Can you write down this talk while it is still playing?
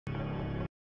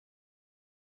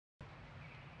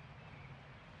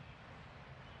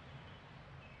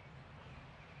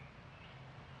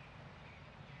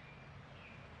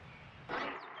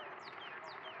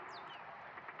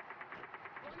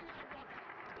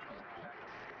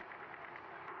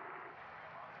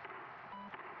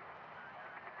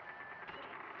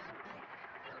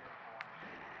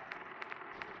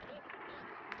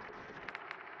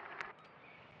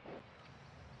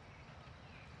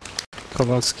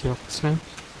Kowalski obecnie.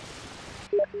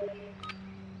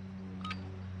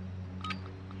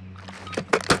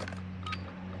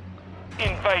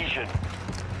 Invasion.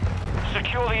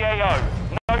 Secure the AO.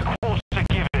 No quarter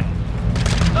given.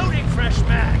 Loading fresh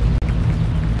mag.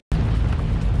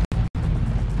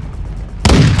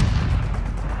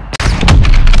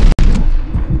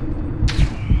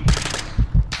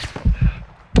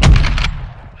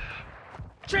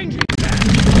 Changing back.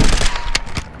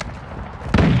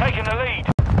 Taking the lead.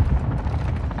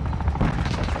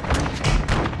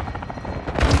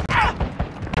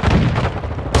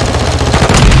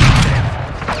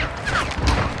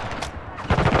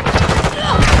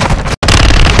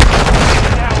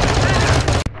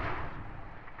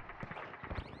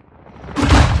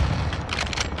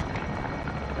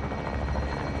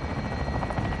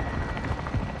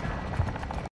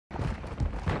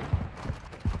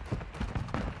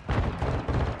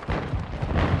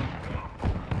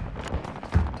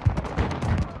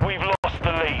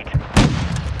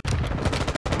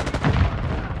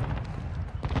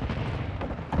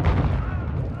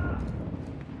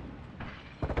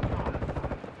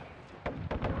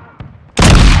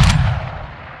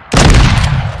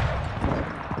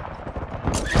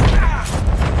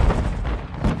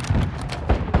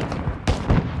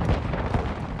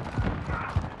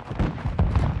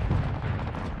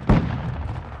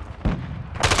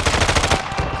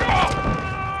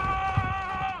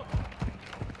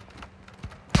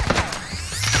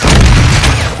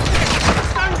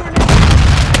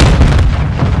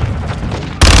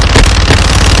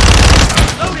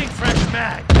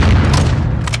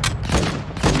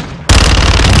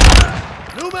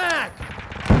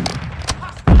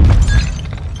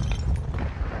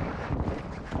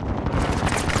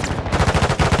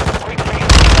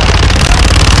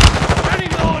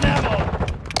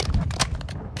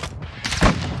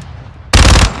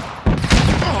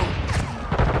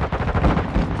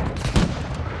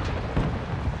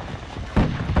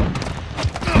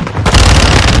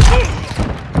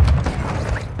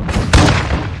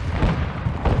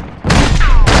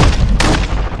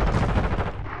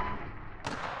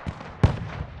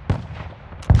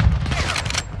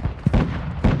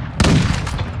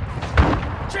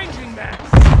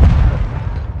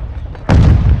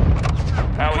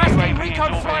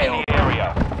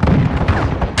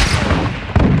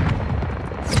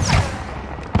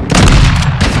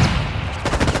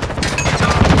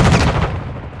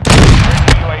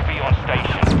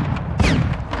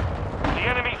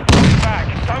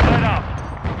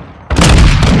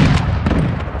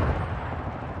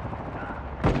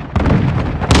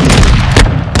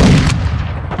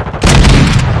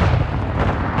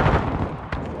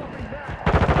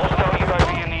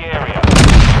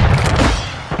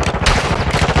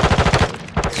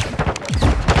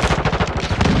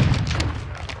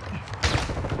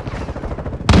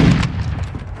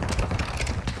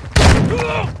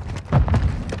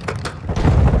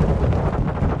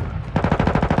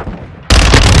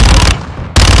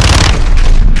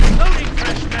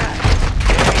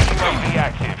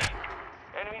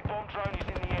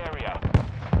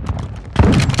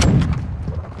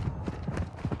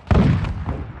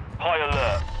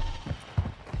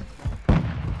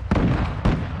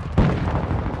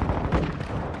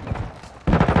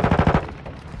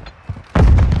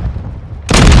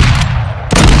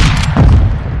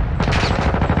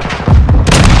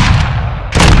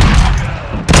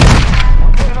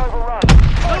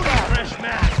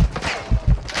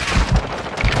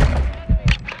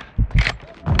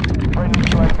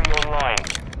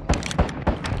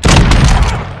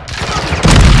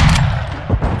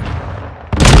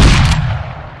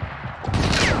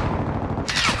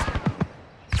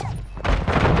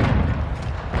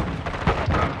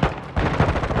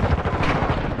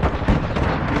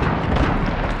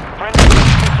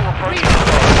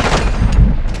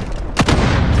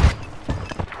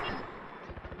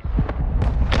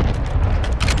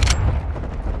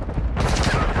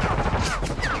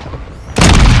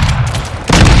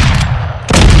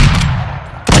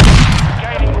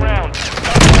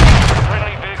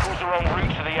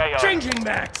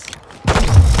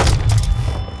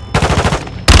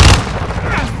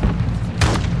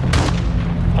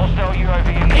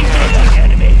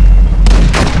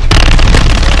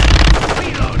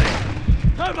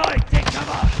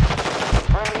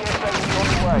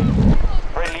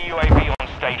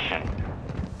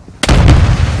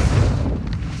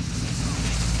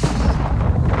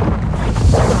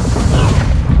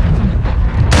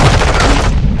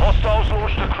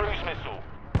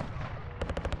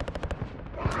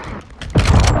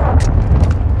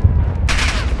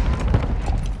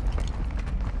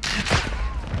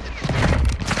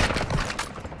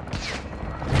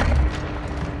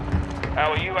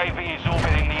 Our UAV is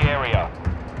orbiting the area.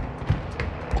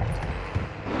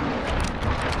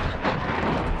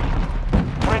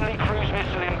 Friendly cruise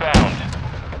missile inbound.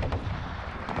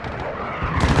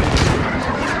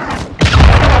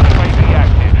 UAV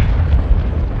active.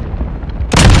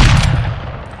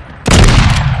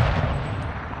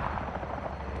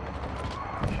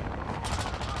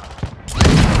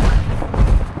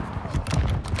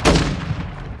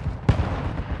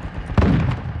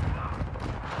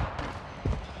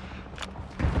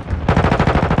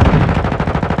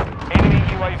 Enemy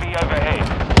UAV overhead.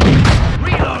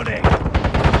 Reloading!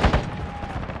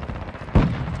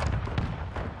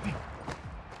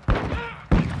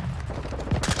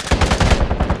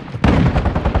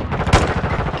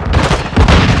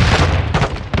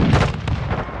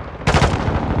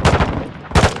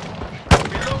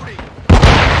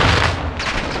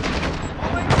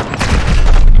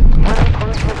 Friendly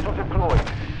cruise missile deployed.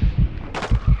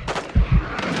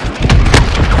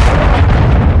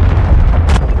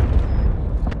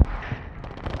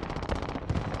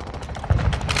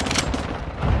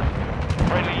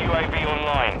 Friendly UAV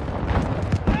online.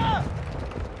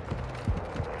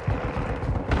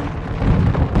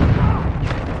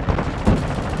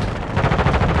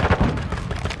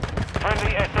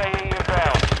 Friendly SAE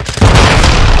inbound.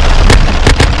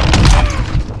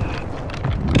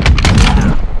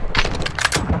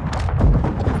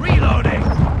 Reloading!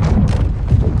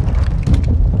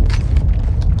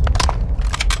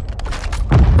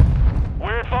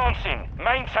 We're advancing.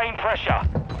 Maintain pressure.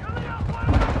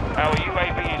 Our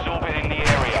UAV is orbiting the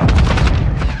area.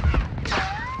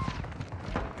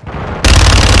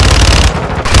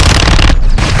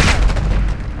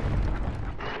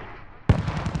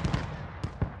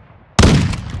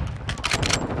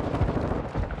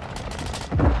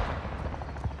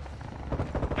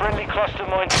 Friendly cluster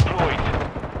mine deployed.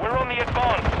 We're on the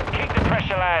advance. Keep the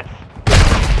pressure, lads.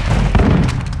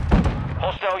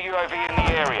 Hostile UAV in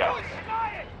the area.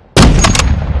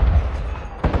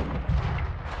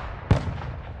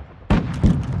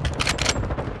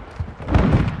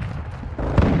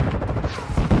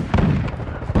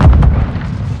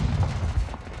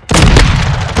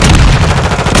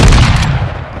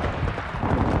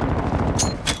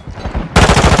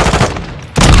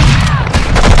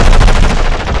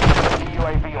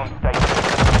 UAV on station.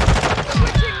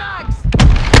 Switching mags!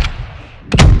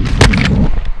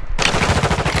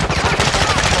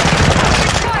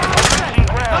 Losing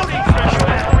ground. Secure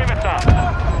the perimeter.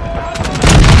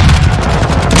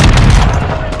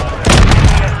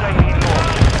 SAE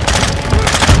launched.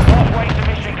 Halfway to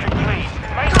mission complete.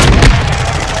 Maintain en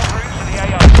route to the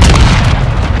AO.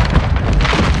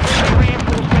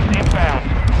 Reinforcements inbound.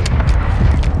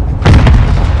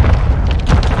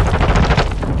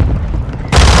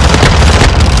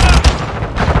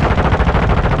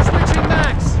 Switching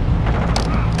mags!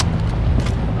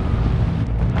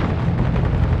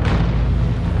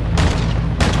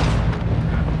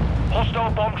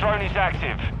 Hostile bomb drone is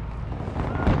active.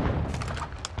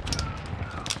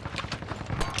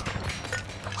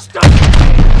 Stop!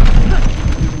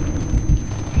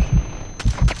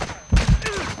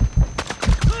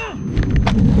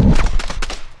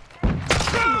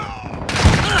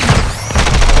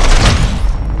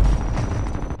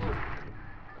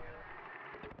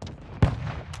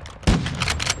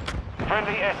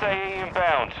 Friendly SAE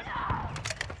inbound.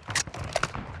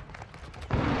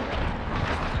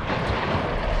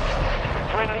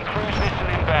 Friendly cruise missile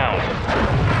inbound.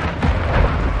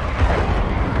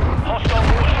 Hostile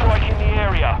warstrike in the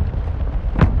area.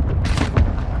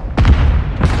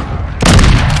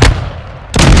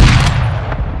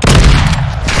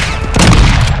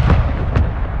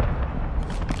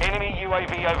 Enemy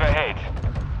UAV overhead.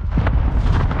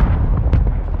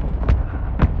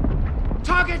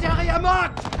 Target area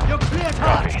marked! You're cleared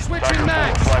Copy. hot! Switching Tiger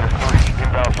mags! 4, Flight 3,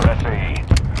 inbound for SAE.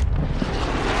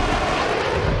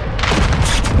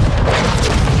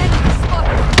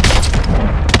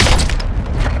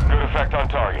 Good effect on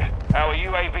target. Our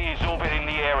UAV is orbiting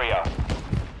the area.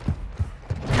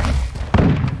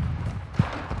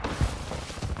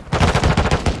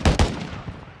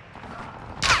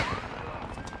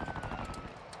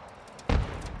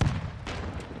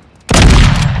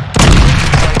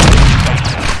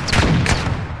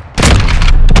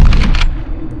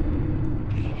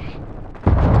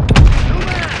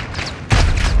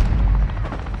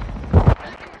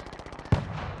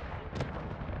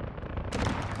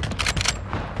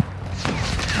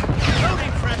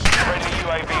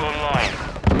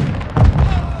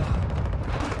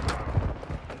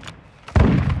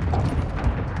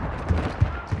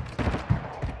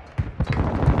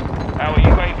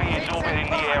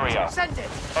 area. Send it!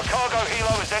 A cargo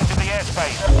helo has entered the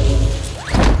airspace.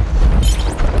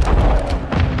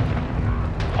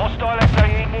 Hostile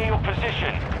SAE near your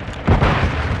position.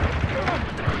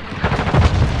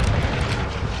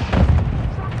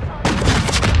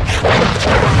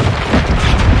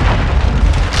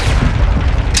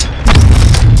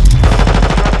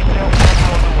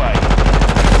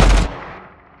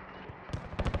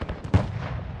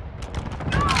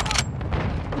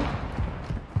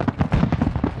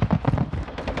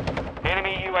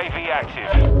 UAV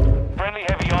active. Friendly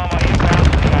heavy armor inbound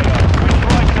to the AO. We're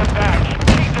driving them back.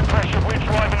 Keep the pressure. We're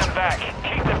driving them back.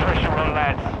 Keep the pressure on,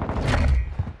 lads.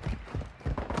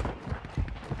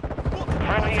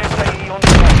 Friendly SAE on the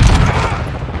way.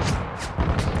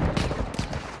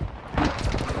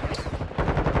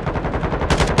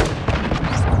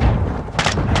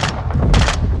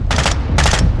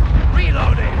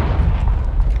 Reloading!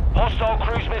 Hostile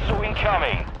cruise missile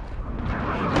incoming.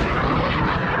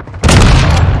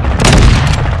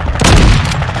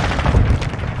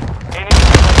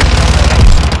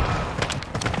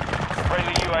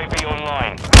 UAV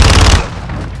online.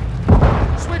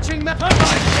 Switching map.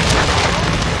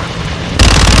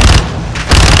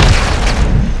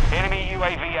 Enemy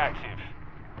UAV active.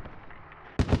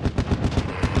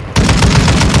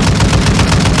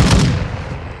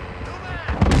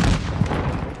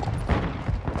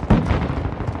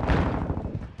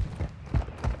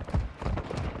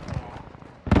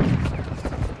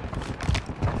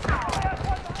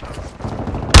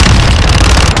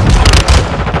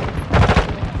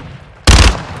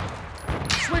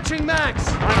 Switching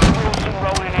max. Wilson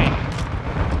rolling in.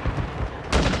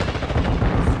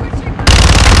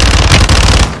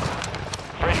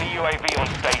 Friendly UAV on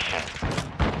station.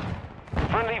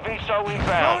 Friendly VSO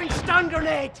inbound. Throwing stun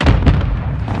grenade.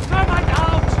 Thermite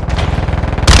out.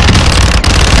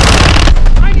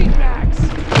 I need max.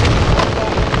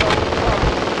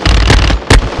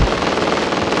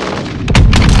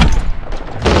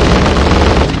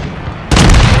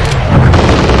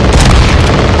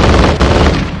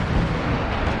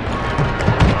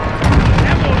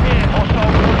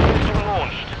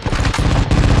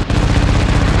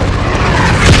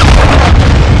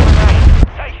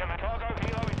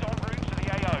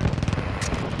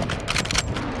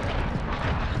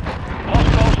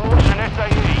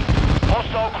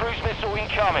 Cruise missile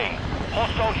incoming.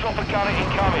 Hostile chopper gunner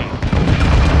incoming.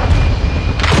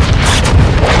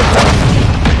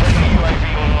 UAV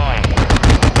online.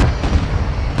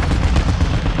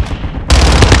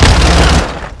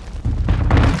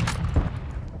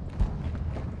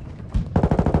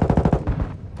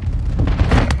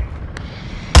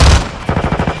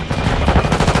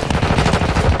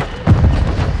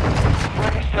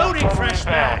 Loading fresh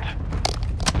mag.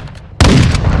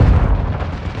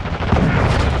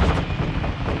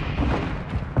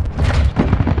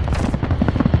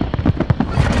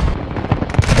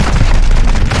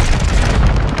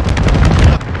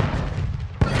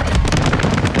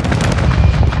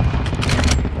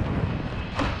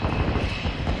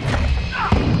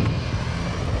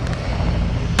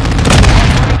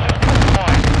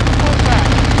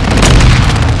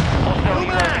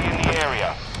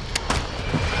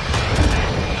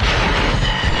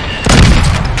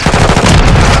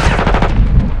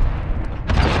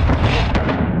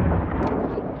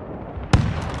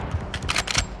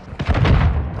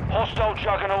 Hostile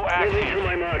Juggernaut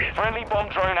active. Friendly bomb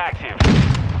drone active.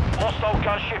 Hostile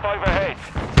gunship overhead.